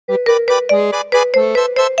It's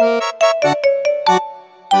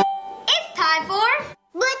time for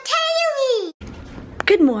Bratayley.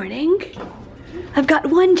 Good morning. I've got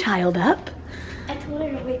one child up. I told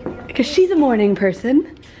her to wake me up. Because she's a morning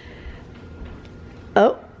person.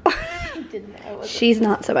 Oh. She's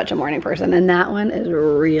not so much a morning person, and that one is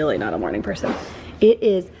really not a morning person. It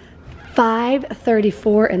is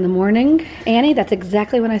 5:34 in the morning. Annie, that's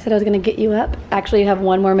exactly when I said I was gonna get you up. Actually, you have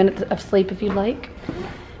 1 more minute of sleep if you'd like.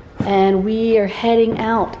 And we are heading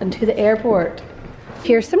out into the airport.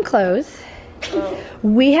 Here's some clothes.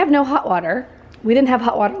 We have no hot water. We didn't have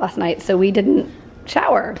hot water last night, so we didn't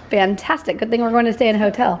shower. Fantastic. Good thing we're going to stay in a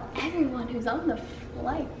hotel. Everyone who's on the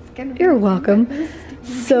flight is gonna be. You're welcome.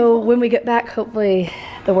 So when we get back, hopefully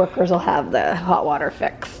the workers will have the hot water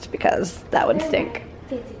fixed, because that would stink.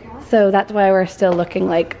 So that's why we're still looking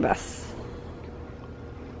like this.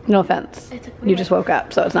 No offense. You just woke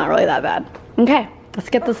up, so it's not really that bad. Okay, let's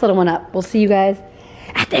get this little one up. We'll see you guys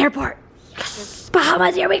at the airport. Yes,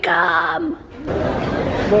 Bahamas, here we come.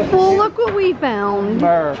 Well, look what we found.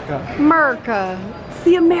 America. It's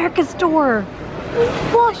the America store.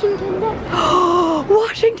 Washington neck.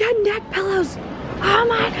 Washington neck pillows. Oh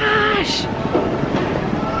my gosh.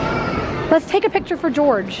 Let's take a picture for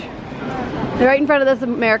George. They're right in front of this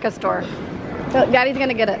America store. So Daddy's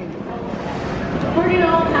gonna get it.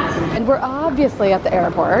 And we're obviously at the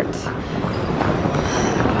airport.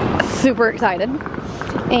 Super excited.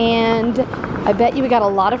 And I bet you we got a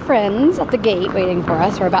lot of friends at the gate waiting for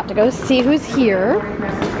us. We're about to go see who's here.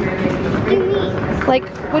 Like,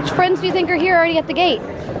 which friends do you think are here already at the gate?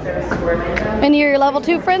 Any of your level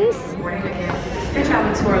 2 friends?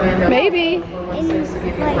 Maybe.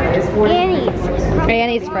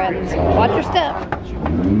 Annie's friends. Watch your step.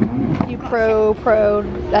 You pro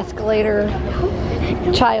escalator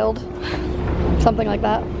child. Something like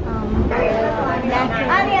that.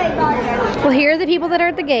 Well, here are the people that are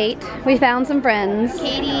at the gate. We found some friends.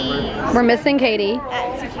 Katie. We're missing Katie.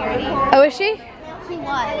 At security. Oh, is she? She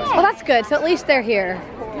was. Well, that's good. So at least they're here.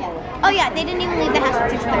 Oh yeah, they didn't even leave the house at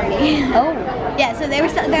 6:30. Oh. Yeah, so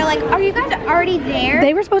they're like, are you guys already there?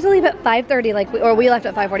 They were supposed to leave at 5:30, like, or we left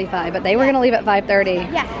at 5:45, but they were gonna leave at 5:30.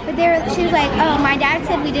 Yeah, but she was like, oh, my dad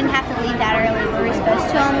said we didn't have to leave that early. Were we supposed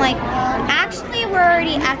to? I'm like, actually, we're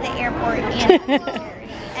already at the airport.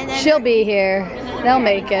 And then She'll be here. They'll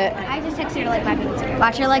make it. I just texted her like 5 minutes ago.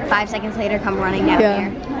 Watch her like 5 seconds later come running down here.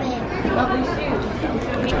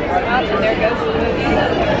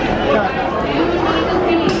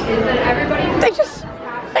 They just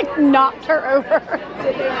like knocked her over.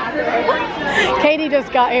 Katie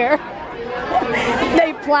just got here.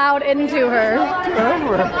 They plowed into her.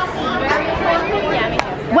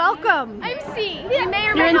 Welcome. I'm C.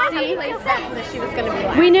 You're in C. She was gonna be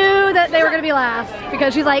last. We knew that they were gonna be last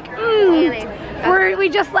because she's like, we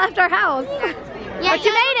just left our house. Yeah, but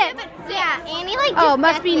you made it. Yeah, Annie like. Oh,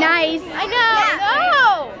 must be nice. I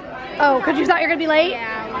know. Oh, because you thought you were gonna be late?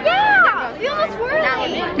 Yeah. You almost were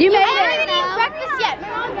late. You made I haven't it. even eaten breakfast yet. My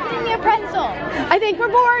mom's getting me a pretzel. I think we're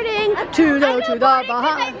boarding to the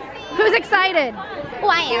Bahamas. Who's excited? Oh,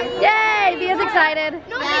 I am. Yay! Via's excited.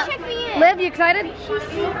 Nobody checked me in. Liv, you excited? She's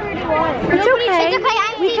super excited. It's Nobody okay. checked my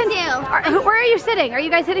ID too. Where are you sitting? Are you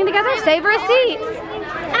guys sitting together? Save her a seat.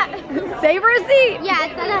 Save her a seat.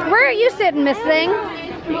 Yeah. Where are you sitting, Miss Thing?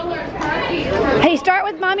 Hey, start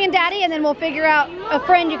with Mommy and Daddy, and then we'll figure out a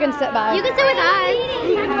friend you can sit by. You can sit with us.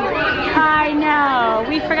 I know.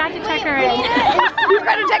 We forgot to check her in. You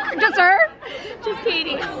forgot to check just her? Just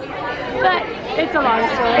Katie. But it's a long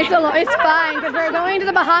story. It's fine, because we're going to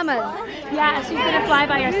the Bahamas. Yeah, she's gonna fly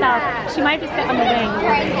by herself. She might be sitting on the wing.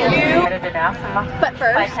 But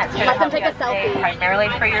first, let them take a selfie. Primarily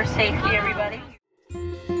for your safety, everybody.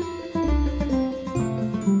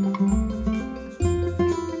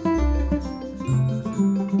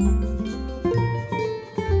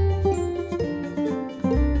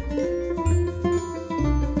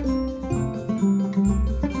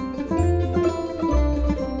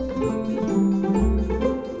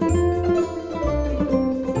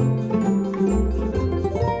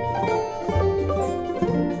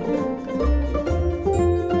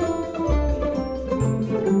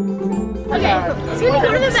 So when you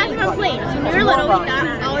go to the bathroom on planes, when we were little, we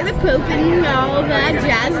got all the poop and all that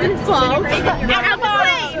jazz and foam out of the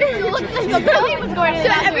plane. It looked like a plane was going in.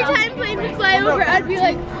 So every time planes would fly over, I'd be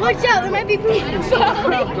like, watch out, there might be poop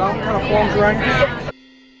falling.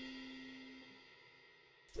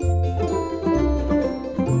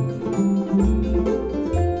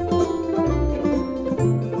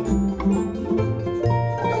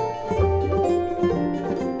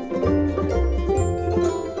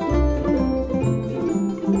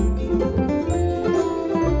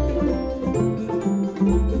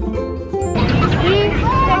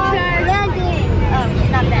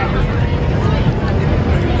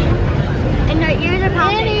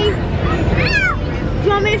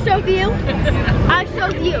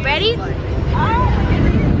 Ready?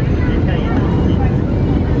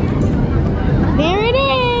 There it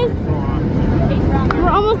is. We're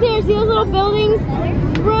almost there. See those little buildings?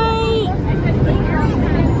 Right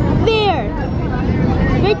there.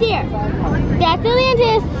 Right there. That's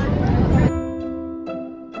Atlantis.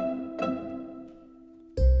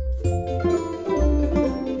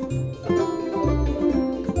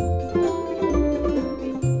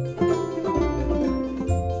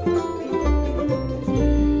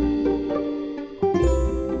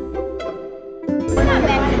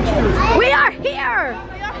 We are here!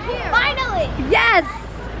 Finally! Yes!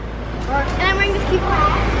 And I'm wearing this cute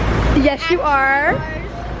hat. Yes, you are.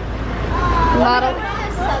 Model.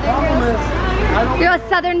 You're a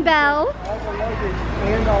Southern Belle.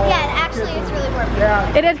 Yeah, actually it's really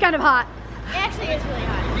warm. It is kind of hot. It actually is really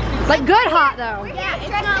hot. Like good hot though. Yeah, it's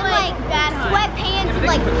not like bad hot. Sweatpants and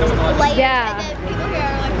like layers, Yeah. and then people here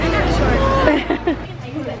are like short.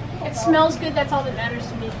 It smells good, that's all that matters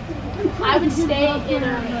to me. I would stay in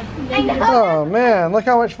a... Oh man, look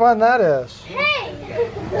how much fun that is. Hey!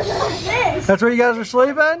 That's where you guys are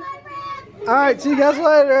sleeping? Alright, see you guys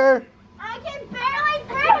later. I can barely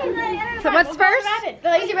breathe. So what's first? The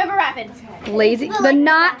Lazy River Rapids. Lazy, the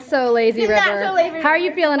not so lazy The not river. so lazy How are you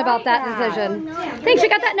river. feeling about that decision? Thanks, we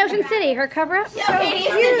got that in Ocean City. Her cover up.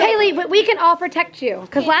 Haley, but we can all protect you.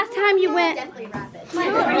 Because last time you went, you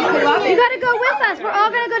gotta go with us. We're all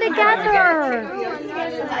gonna go together.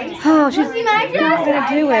 Oh, she's not gonna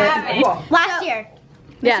do it. Last year,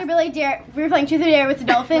 Yes. Mr. Billy Dare, we were playing Truth or Dare with the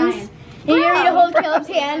Dolphins. And you were to hold Caleb's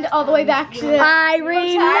hand all the way back to the I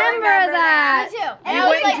remember that. Me too. And I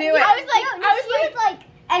was like,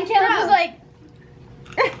 and Caleb was like,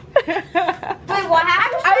 wait, what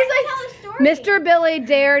happened? I was like, Mr. Billy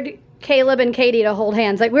dared Caleb and Katie to hold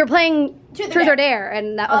hands. Like we were playing Truth or Dare,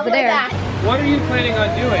 and that was the dare. What are you planning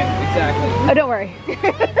on doing exactly? Oh, don't worry.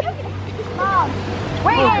 Wait,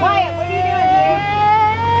 Wyatt, what are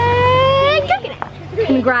you doing?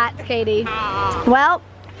 Congrats, Katie. Well,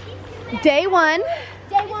 day one.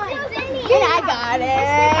 Day one. And I got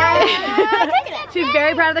it. She's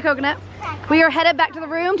very proud of the coconut. We are headed back to the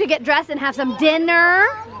room to get dressed and have some dinner.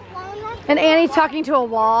 And Annie's talking to a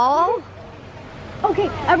wall. Okay,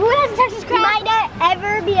 everyone has to touch this crab. You might not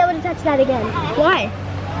ever be able to touch that again. Why?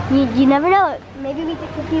 You never know. Maybe we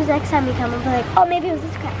get confused next time we come and be like, oh, maybe it was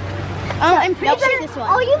this crab. I'm pretty sure it's this one.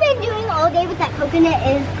 All you've been doing all day with that coconut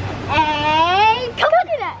is a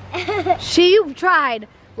coconut. She tried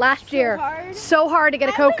last year so hard to get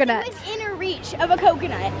a coconut. I was within reach of a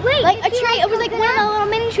coconut. Wait, like a tree. It was like one of the little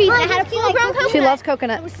mini trees, and it had a full-grown coconut. She loves I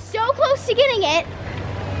coconut. was so close to getting it,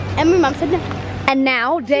 and my mom said no. And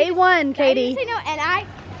now, day one, I Katie, didn't say no, and I,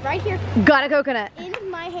 right here, got a coconut. in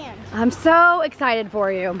my hand. I'm so excited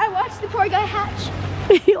for you. I watched the poor guy hatch,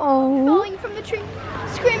 Oh, falling from the tree,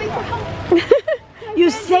 screaming for help. you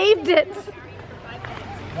saved it.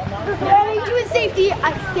 Running to his safety,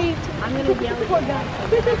 I saved him. I'm gonna yell at the poor guy.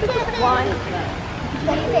 Why?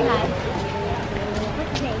 Let me say hi.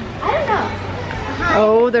 What's his name? I don't know. Hi.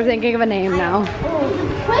 Oh, they're thinking of a name now.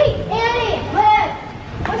 Wait, Annie, Liv,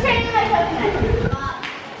 what's your name of my coconut?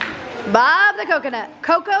 Bob the coconut.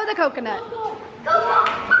 Coco the coconut.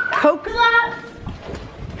 Coco.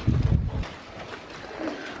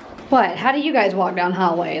 What? How do you guys walk down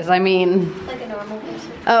hallways? I mean... Like a normal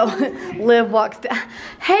person. Oh, Liv walks down.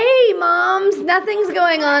 Hey, moms, nothing's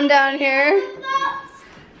going on down here.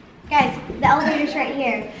 Guys, the elevator's right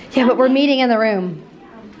here. Yeah, but we're meeting in the room.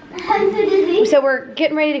 I'm so dizzy. So we're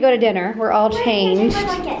getting ready to go to dinner. We're all changed.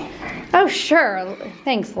 Oh, sure.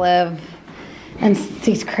 Thanks, Liv. And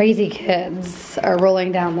these crazy kids are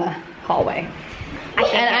rolling down the hallway.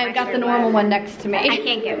 And I've got the normal one next to me. I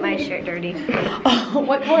can't get my shirt dirty. Oh,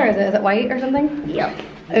 what color is it? Is it white or something? Yep.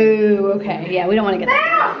 Ooh, okay. Yeah, we don't want to get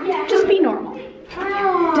that. Just be normal.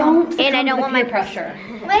 Don't. And I don't want my pressure.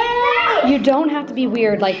 Wait! You don't have to be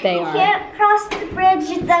weird like they are. Can't cross the bridge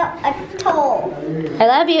without a toll. I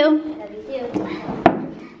love you. Okay,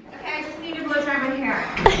 I just need to blow dry my hair.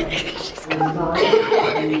 She's gone.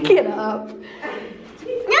 Get up.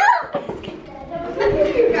 No!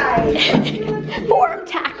 You guys. Form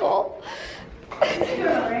tackle. Are you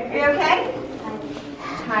okay?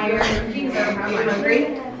 Tired. Jesus, I'm hungry.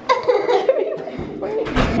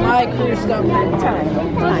 My clear stuff anytime.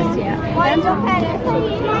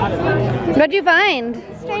 What'd you find?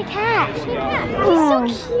 Stray cat.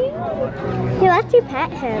 He's so cute. He lets you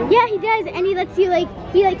pet him. Yeah, he does, and he lets you he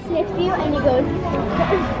sniffs you, and he goes.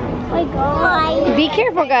 Oh my God. Be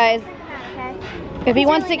careful, guys. Okay. If he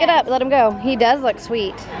wants to get up, let him go. He does look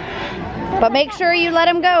sweet. But make sure you let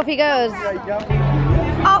him go if he goes.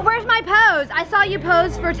 Oh, we're where's my pose? I saw you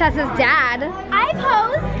pose for Tessa's dad. I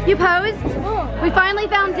posed. You posed? We finally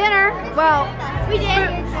found dinner. Well, We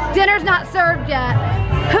did. dinner's not served yet.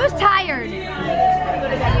 Who's tired?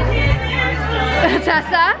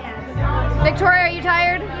 Tessa? Victoria, are you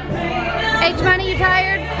tired? H-Money, you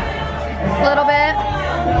tired? A little bit.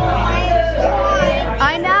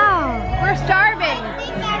 I know. We're starving.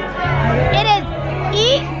 It is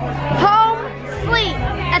eat, home, sleep.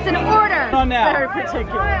 That's an order. On now.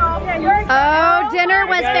 Oh, dinner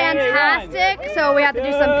was fantastic. So we have to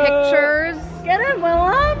do some pictures. Get it,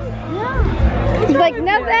 Willem? He's like,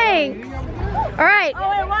 no thanks. All right. Oh,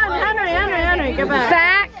 wait, one. Henry, get back.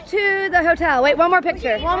 Back to the hotel. Wait, one more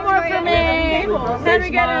picture. One more for me. Henry,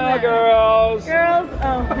 get in there. Girls. Girls,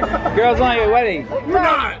 oh. Girls on your wedding.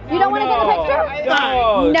 You don't want to get a picture?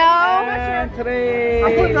 No. No. And three.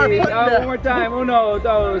 One more time. Uno,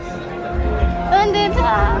 dos.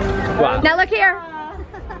 Wow. Now look here.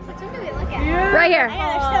 Right here.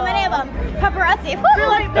 There's so many of them. Paparazzi.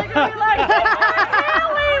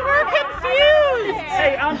 We're confused.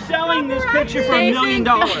 Hey, I'm selling this picture for $1 million.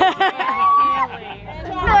 No,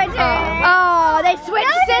 I didn't. Oh, they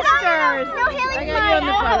switched sisters. No, Hayley's I got you on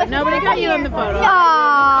the photo. Nobody got you on the photo.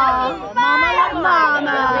 Aw.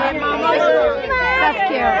 Mama. That's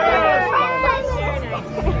cute.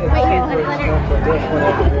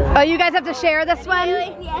 Oh, you guys have to share this one?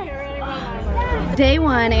 Day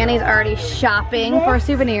one, Annie's already shopping for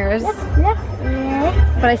souvenirs.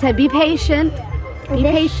 But I said, be patient. Be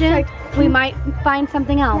patient. We might find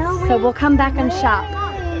something else. So we'll come back and shop.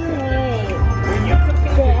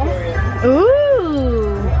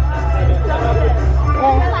 Ooh.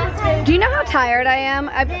 Do you know how tired I am?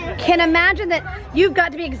 I can imagine that you've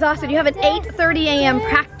got to be exhausted. You have an 8:30 a.m.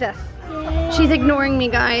 practice. She's ignoring me,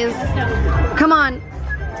 guys. Come on.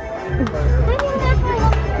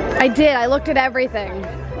 I did. I looked at everything.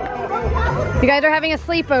 You guys are having a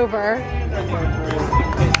sleepover.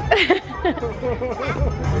 Let's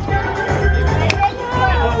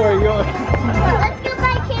go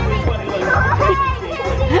buy candy.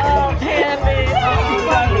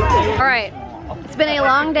 All right. It's been a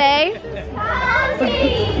long day.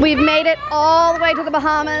 We've made it all the way to the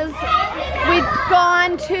Bahamas. We've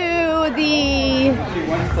gone to the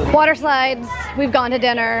water slides. We've gone to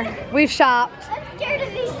dinner. We've shopped. I'm scared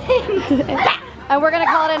of these things. And we're gonna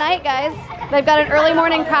call it a night, guys. They've got an early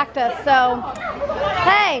morning practice, so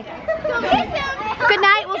hey. Good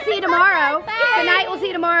night, we'll see you tomorrow. Good night, we'll see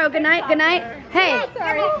you tomorrow. Good night, good night. Hey,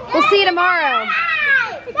 we'll see you tomorrow.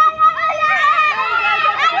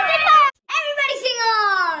 Everybody sing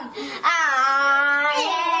along. I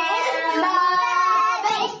am a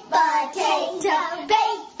baked potato,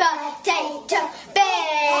 baked potato,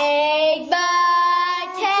 baked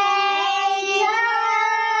potato.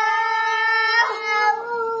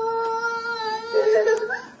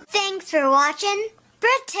 Thanks for watching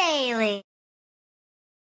Bratayley.